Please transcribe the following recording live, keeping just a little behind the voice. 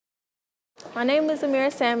My name is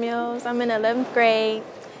Amira Samuels. I'm in 11th grade,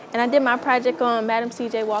 and I did my project on Madam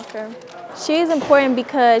C.J. Walker. She is important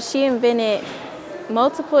because she invented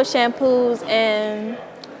multiple shampoos and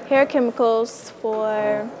hair chemicals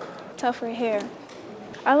for tougher hair.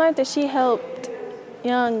 I learned that she helped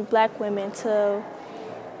young black women to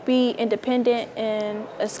be independent and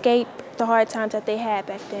escape the hard times that they had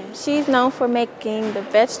back then. She's known for making the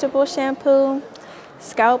vegetable shampoo,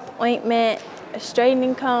 scalp ointment, a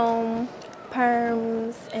straightening comb,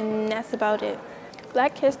 perms, and that's about it.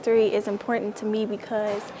 Black history is important to me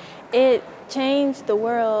because it changed the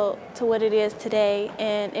world to what it is today,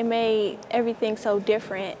 and it made everything so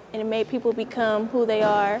different, and it made people become who they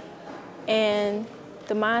are and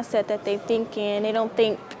the mindset that they think in. They don't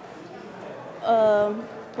think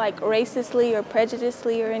like racistly or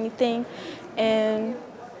prejudicedly or anything, and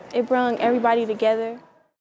it brought everybody together.